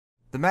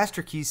The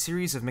Master Keys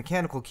series of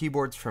mechanical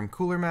keyboards from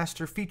Cooler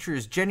Master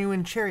features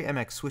genuine Cherry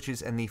MX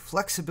switches and the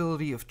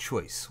flexibility of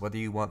choice. Whether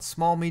you want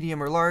small,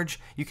 medium, or large,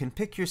 you can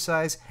pick your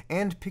size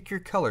and pick your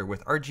color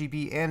with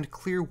RGB and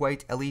clear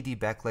white LED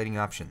backlighting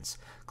options.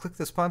 Click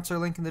the sponsor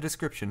link in the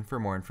description for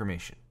more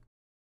information.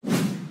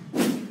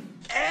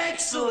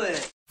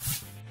 Excellent!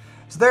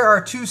 So there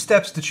are two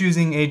steps to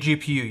choosing a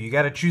GPU. You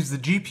gotta choose the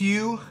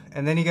GPU,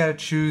 and then you gotta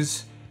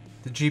choose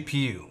the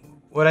GPU.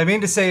 What I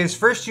mean to say is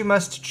first you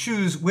must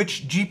choose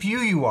which GPU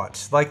you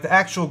want, like the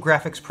actual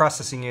graphics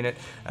processing unit,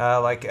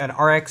 like an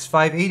RX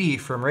 580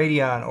 from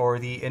Radeon, or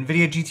the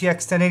NVIDIA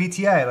GTX 1080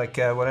 Ti, like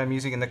what I'm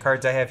using in the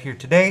cards I have here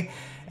today.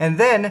 And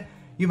then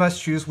you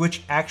must choose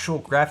which actual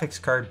graphics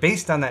card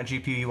based on that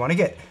GPU you want to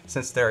get,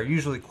 since there are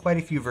usually quite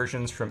a few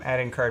versions from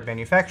add-in card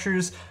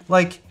manufacturers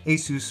like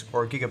ASUS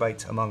or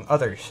Gigabyte, among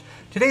others.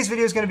 Today's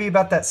video is going to be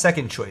about that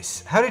second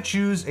choice, how to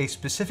choose a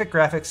specific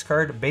graphics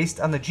card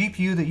based on the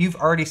GPU that you've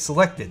already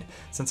selected,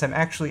 since I'm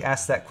actually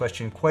asked that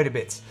question quite a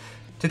bit.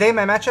 Today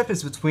my matchup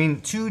is between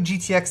two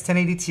GTX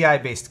 1080 Ti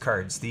based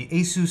cards, the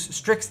ASUS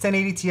Strix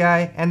 1080 Ti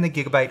and the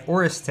Gigabyte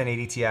AORUS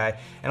 1080 Ti, and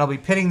I'll be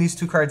pitting these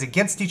two cards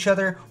against each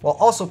other while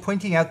also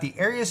pointing out the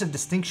areas of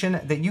distinction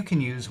that you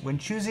can use when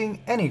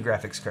choosing any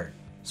graphics card.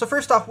 So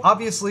first off,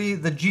 obviously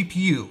the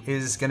GPU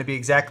is going to be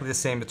exactly the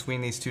same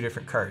between these two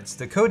different cards.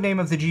 The code name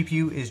of the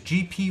GPU is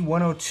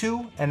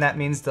GP102, and that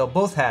means they'll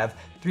both have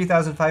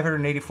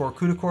 3,584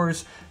 CUDA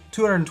cores,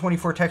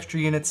 224 texture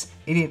units,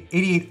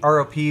 88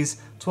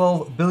 ROPs,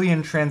 12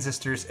 billion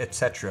transistors,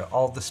 etc.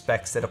 All the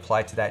specs that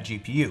apply to that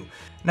GPU.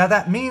 Now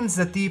that means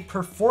that the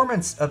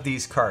performance of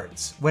these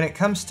cards, when it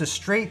comes to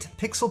straight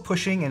pixel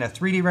pushing in a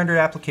 3D rendered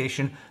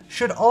application,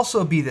 should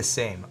also be the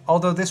same,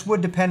 although this would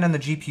depend on the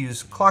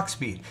GPU's clock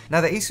speed. Now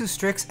the ASUS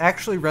Strix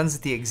actually runs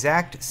at the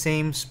exact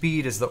same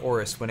speed as the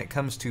AORUS when it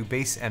comes to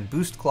base and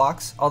boost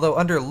clocks, although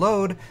under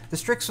load, the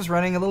Strix was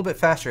running a little bit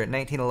faster at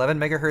 1911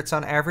 MHz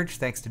on average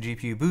thanks to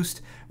GPU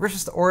boost,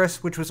 versus the AORUS,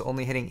 which was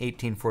only hitting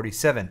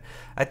 1847.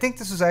 I think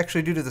this was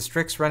actually due to the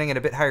Strix running at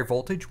a bit higher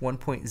voltage,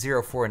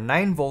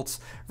 1.049 volts,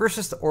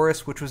 versus the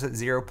AORUS, which was at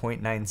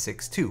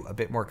 0.962, a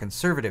bit more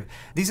conservative.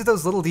 These are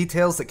those little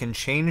details that can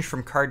change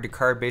from card to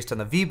card based on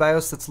the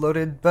BIOS that's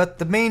loaded, but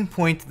the main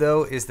point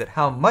though is that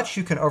how much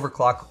you can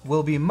overclock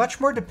will be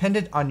much more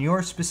dependent on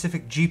your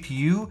specific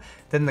GPU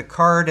than the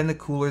card and the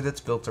cooler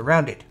that's built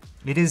around it.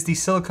 It is the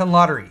silicon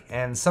lottery,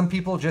 and some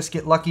people just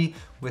get lucky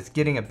with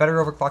getting a better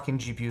overclocking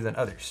GPU than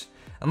others.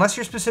 Unless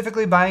you're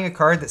specifically buying a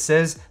card that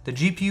says the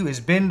GPU is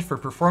binned for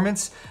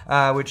performance,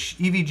 which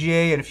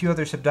EVGA and a few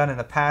others have done in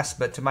the past,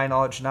 but to my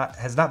knowledge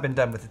has not been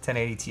done with the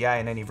 1080 Ti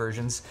in any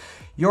versions,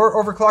 your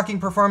overclocking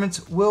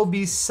performance will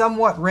be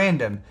somewhat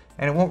random,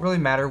 and it won't really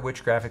matter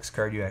which graphics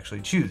card you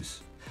actually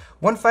choose.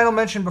 One final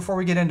mention before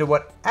we get into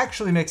what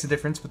actually makes a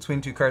difference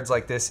between two cards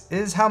like this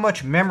is how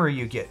much memory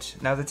you get.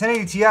 Now the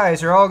 1080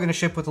 Ti's are all going to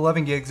ship with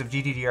 11 gigs of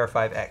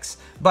GDDR5X,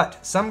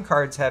 but some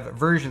cards have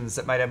versions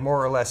that might have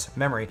more or less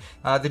memory.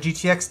 The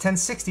GTX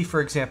 1060,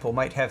 for example,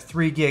 might have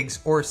 3 gigs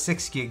or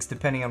 6 gigs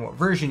depending on what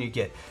version you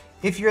get.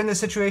 If you're in this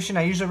situation,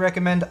 I usually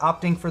recommend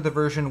opting for the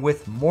version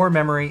with more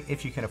memory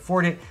if you can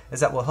afford it, as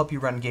that will help you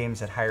run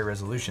games at higher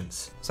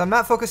resolutions. So I'm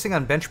not focusing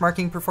on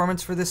benchmarking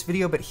performance for this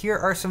video, but here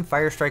are some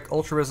Firestrike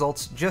Ultra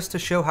results just to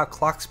show how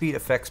clock speed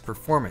affects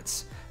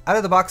performance. Out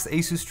of the box, the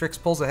ASUS Strix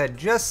pulls ahead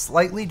just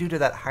slightly due to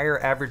that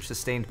higher average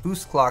sustained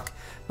boost clock,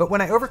 but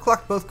when I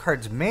overclocked both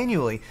cards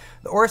manually,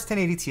 the AORUS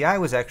 1080 Ti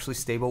was actually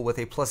stable with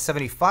a plus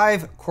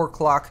 75 core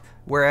clock,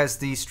 whereas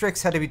the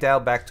Strix had to be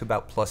dialed back to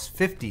about plus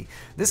 50.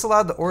 This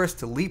allowed the AORUS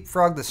to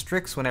leapfrog the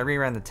Strix when I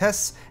reran the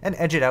tests and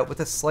edge it out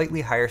with a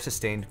slightly higher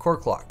sustained core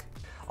clock.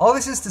 All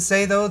this is to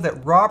say though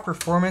that raw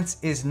performance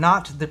is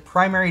not the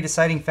primary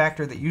deciding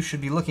factor that you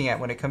should be looking at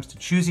when it comes to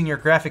choosing your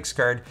graphics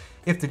card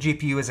if the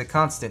GPU is a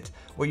constant.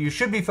 What you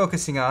should be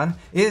focusing on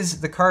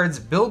is the card's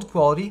build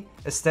quality,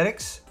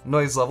 aesthetics,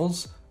 noise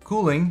levels,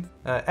 cooling,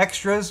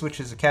 extras, which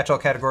is a catch-all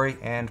category,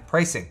 and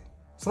pricing.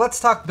 So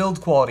let's talk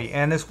build quality,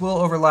 and this will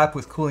overlap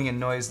with cooling and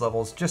noise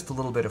levels just a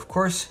little bit of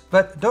course,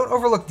 but don't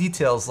overlook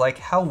details like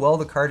how well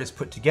the card is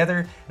put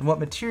together and what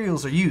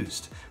materials are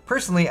used.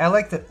 Personally, I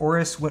like that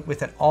AORUS went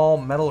with an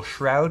all-metal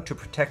shroud to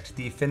protect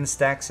the fin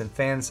stacks and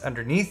fans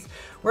underneath,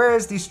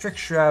 whereas the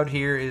Strix shroud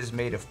here is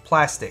made of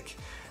plastic.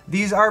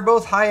 These are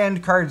both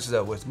high-end cards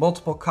though, with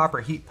multiple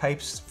copper heat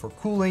pipes for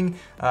cooling.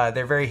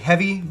 They're very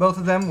heavy, both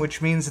of them,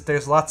 which means that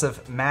there's lots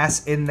of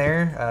mass in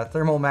there,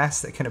 thermal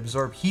mass that can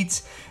absorb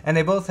heat, and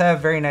they both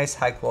have very nice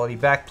high-quality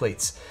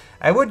backplates.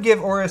 I would give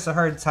AORUS a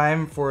hard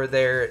time for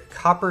their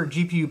copper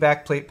GPU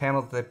backplate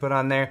panel that they put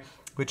on there,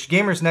 which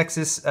Gamers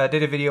Nexus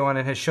did a video on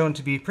and has shown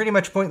to be pretty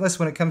much pointless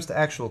when it comes to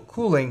actual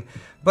cooling,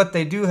 but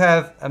they do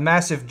have a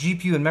massive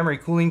GPU and memory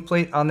cooling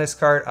plate on this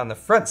card on the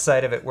front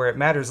side of it where it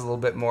matters a little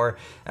bit more,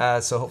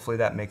 so hopefully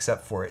that makes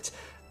up for it.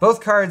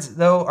 Both cards,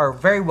 though, are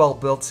very well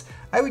built.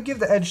 I would give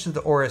the edge to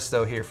the AORUS,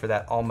 though, here for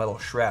that all-metal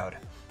shroud.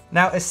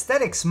 Now,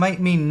 aesthetics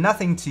might mean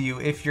nothing to you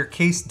if your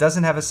case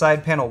doesn't have a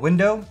side panel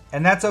window,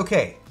 and that's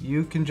okay.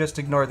 You can just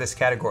ignore this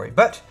category.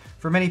 But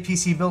for many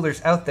PC builders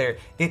out there,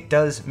 it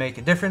does make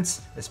a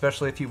difference,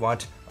 especially if you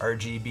want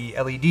RGB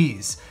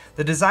LEDs.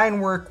 The design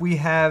work we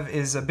have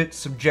is a bit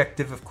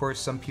subjective, of course.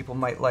 Some people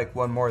might like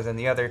one more than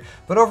the other,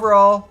 but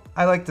overall,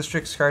 I like the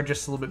Strix card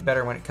just a little bit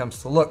better when it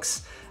comes to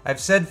looks. I've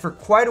said for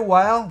quite a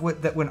while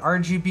that when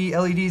RGB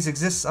LEDs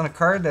exist on a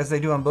card, as they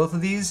do on both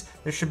of these,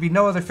 there should be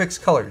no other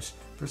fixed colors.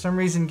 For some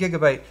reason,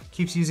 Gigabyte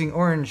keeps using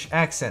orange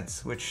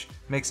accents, which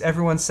makes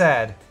everyone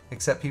sad,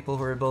 except people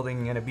who are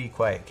building in a Be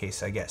Quiet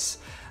case, I guess.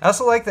 I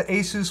also like that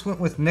ASUS went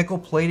with nickel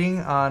plating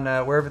on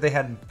wherever they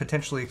had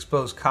potentially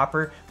exposed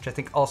copper, which I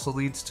think also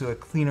leads to a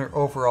cleaner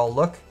overall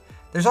look.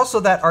 There's also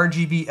that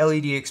RGB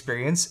LED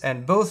experience,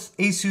 and both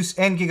ASUS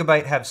and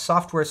Gigabyte have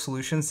software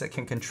solutions that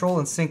can control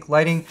and sync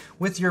lighting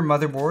with your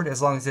motherboard,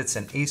 as long as it's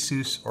an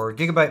ASUS or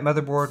Gigabyte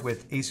motherboard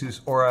with ASUS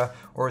Aura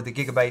or the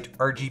Gigabyte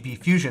RGB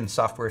Fusion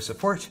software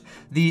support.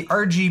 The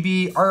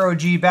RGB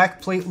ROG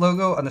backplate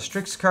logo on the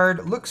Strix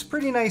card looks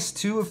pretty nice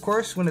too, of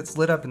course, when it's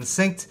lit up and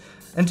synced.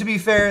 And to be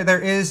fair, there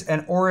is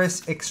an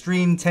AORUS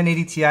Extreme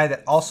 1080 Ti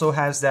that also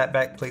has that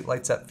backplate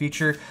lights up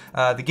feature.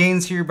 The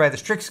gains here by the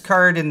Strix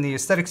card in the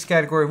aesthetics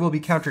category will be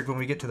countered when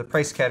we get to the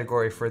price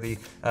category for the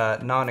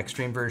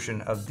non-extreme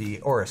version of the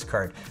AORUS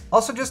card.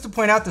 Also, just to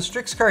point out, the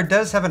Strix card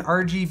does have an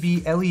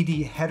RGB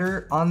LED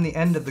header on the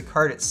end of the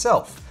card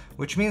itself,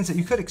 which means that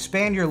you could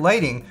expand your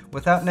lighting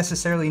without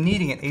necessarily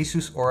needing an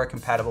ASUS Aura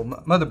compatible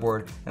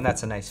motherboard, and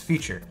that's a nice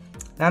feature.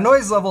 Now,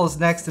 noise level is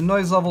next, and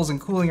noise levels and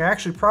cooling are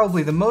actually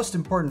probably the most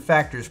important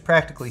factors,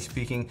 practically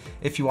speaking,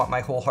 if you want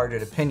my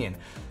wholehearted opinion.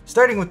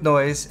 Starting with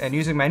noise, and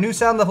using my new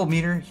sound level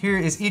meter, here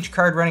is each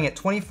card running at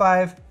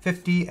 25,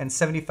 50, and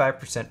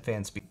 75%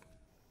 fan speed.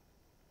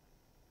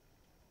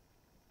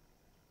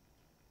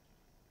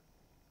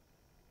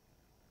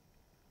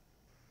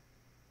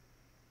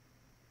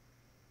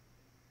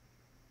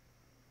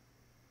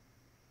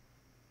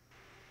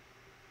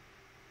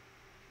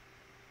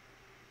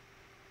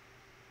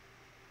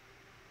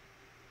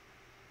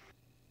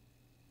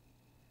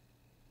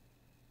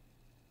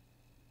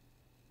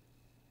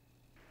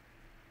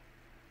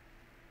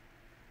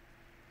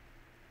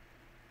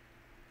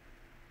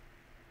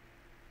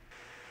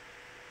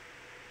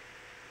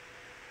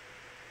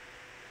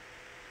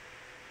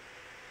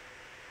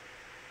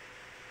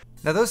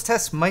 Now those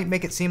tests might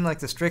make it seem like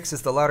the Strix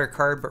is the louder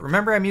card, but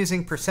remember I'm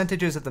using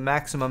percentages of the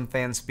maximum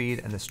fan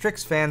speed, and the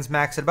Strix fans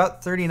max at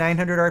about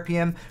 3,900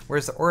 RPM,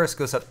 whereas the AORUS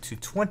goes up to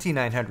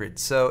 2,900.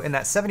 So in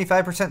that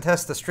 75%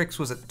 test, the Strix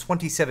was at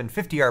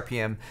 2,750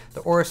 RPM,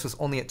 the AORUS was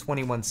only at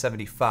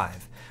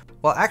 2,175.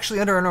 While actually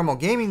under a normal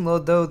gaming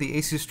load though, the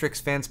ASUS Strix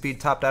fan speed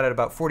topped out at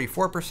about 44%,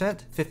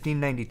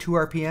 1592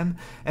 RPM,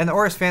 and the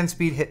AORUS fan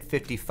speed hit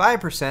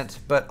 55%,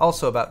 but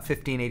also about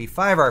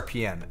 1585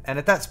 RPM, and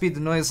at that speed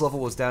the noise level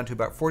was down to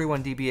about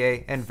 41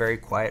 dBA and very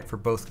quiet for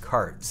both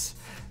cards.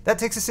 That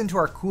takes us into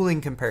our cooling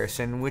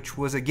comparison, which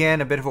was again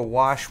a bit of a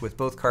wash, with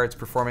both cards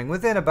performing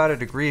within about a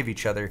degree of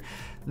each other.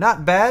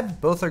 Not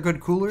bad, both are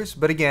good coolers,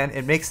 but again,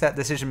 it makes that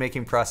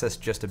decision-making process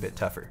just a bit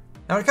tougher.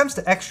 Now when it comes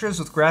to extras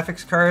with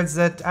graphics cards,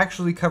 that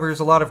actually covers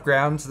a lot of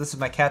ground. So this is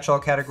my catch-all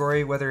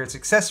category, whether it's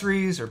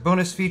accessories or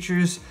bonus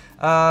features.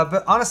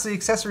 But honestly,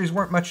 accessories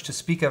weren't much to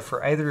speak of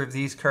for either of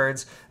these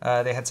cards.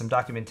 They had some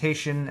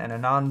documentation and a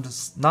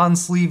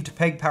non-sleeved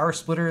PEG power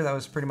splitter. That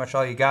was pretty much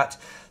all you got.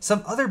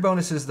 Some other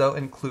bonuses though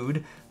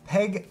include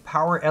PEG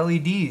power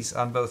LEDs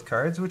on both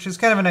cards, which is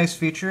kind of a nice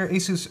feature.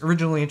 ASUS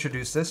originally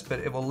introduced this, but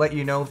it will let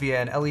you know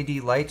via an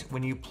LED light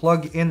when you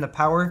plug in the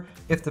power,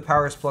 if the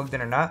power is plugged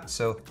in or not.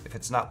 So if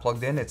it's not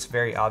plugged in, it's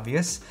very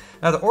obvious.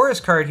 Now the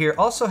AORUS card here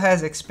also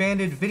has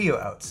expanded video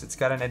outs. It's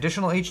got an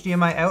additional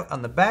HDMI out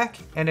on the back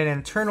and an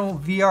internal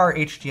VR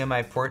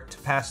HDMI port to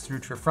pass through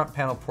to a front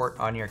panel port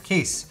on your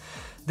case.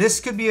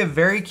 This could be a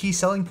very key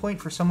selling point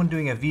for someone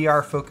doing a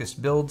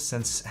VR-focused build,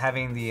 since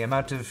having the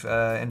amount of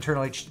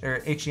internal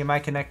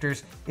HDMI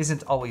connectors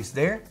isn't always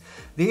there.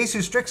 The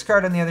ASUS Strix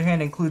card, on the other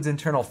hand, includes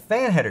internal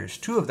fan headers,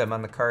 2 of them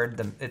on the card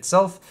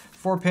itself,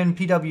 4-pin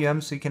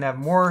PWM, so you can have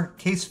more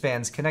case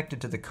fans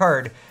connected to the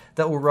card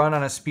that will run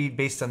on a speed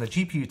based on the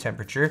GPU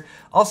temperature.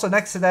 Also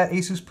next to that,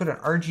 ASUS put an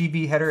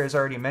RGB header, as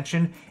already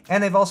mentioned,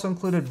 and they've also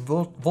included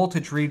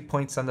voltage read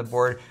points on the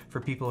board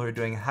for people who are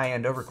doing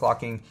high-end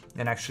overclocking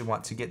and actually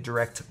want to get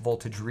direct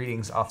voltage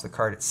readings off the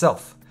card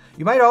itself.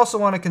 You might also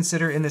want to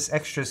consider in this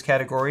extras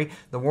category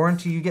the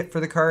warranty you get for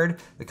the card,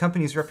 the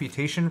company's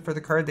reputation for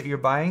the card that you're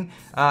buying,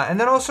 and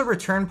then also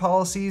return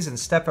policies and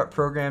step-up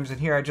programs. And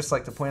here I'd just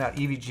like to point out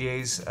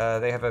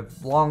EVGAs. They have a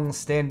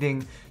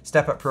long-standing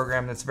step-up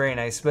program that's very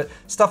nice, but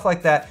stuff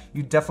like that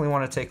you definitely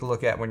want to take a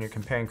look at when you're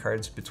comparing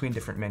cards between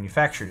different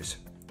manufacturers.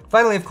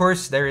 Finally, of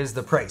course, there is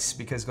the price,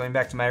 because going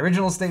back to my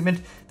original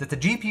statement that the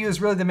GPU is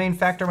really the main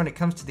factor when it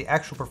comes to the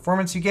actual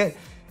performance you get,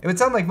 it would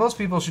sound like most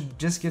people should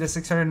just get a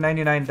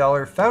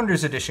 $699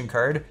 Founders Edition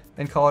card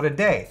and call it a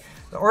day.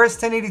 The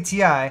AORUS 1080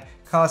 Ti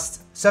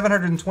costs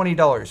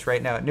 $720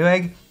 right now at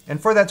Newegg, and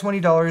for that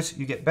 $20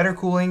 you get better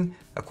cooling,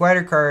 a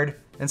quieter card,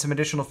 and some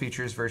additional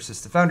features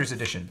versus the Founders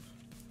Edition.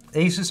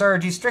 The ASUS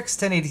ROG Strix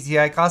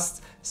 1080 Ti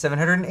costs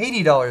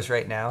 $780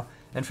 right now,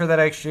 and for that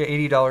extra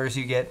 $80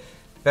 you get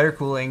better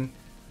cooling,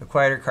 a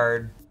quieter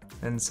card,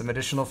 and some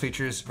additional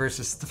features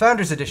versus the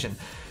Founders Edition.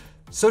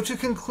 So to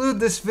conclude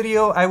this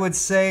video, I would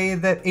say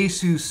that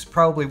ASUS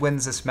probably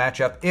wins this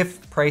matchup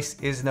if price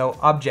is no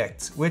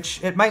object,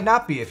 which it might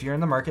not be if you're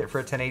in the market for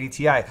a 1080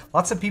 Ti.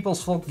 Lots of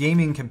people's full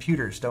gaming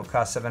computers don't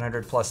cost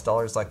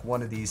 $700+ like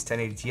one of these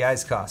 1080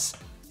 Ti's costs.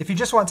 If you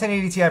just want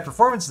 1080 Ti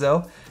performance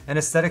though, and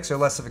aesthetics are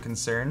less of a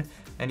concern,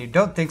 and you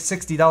don't think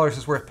 $60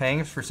 is worth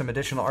paying for some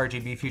additional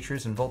RGB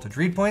features and voltage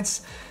read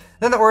points,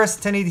 then the AORUS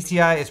 1080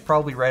 Ti is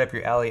probably right up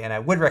your alley, and I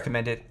would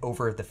recommend it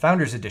over the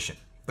Founders Edition.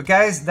 But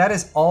guys, that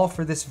is all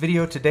for this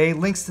video today.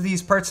 Links to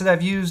these parts that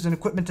I've used and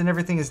equipment and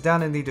everything is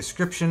down in the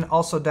description.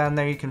 Also down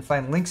there you can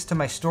find links to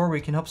my store where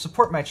you can help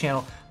support my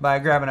channel by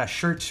grabbing a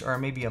shirt or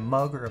maybe a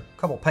mug or a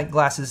couple pint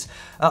glasses.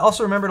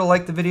 Also remember to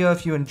like the video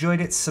if you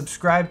enjoyed it,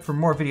 subscribe for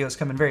more videos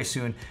coming very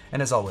soon,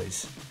 and as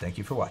always, thank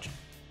you for watching.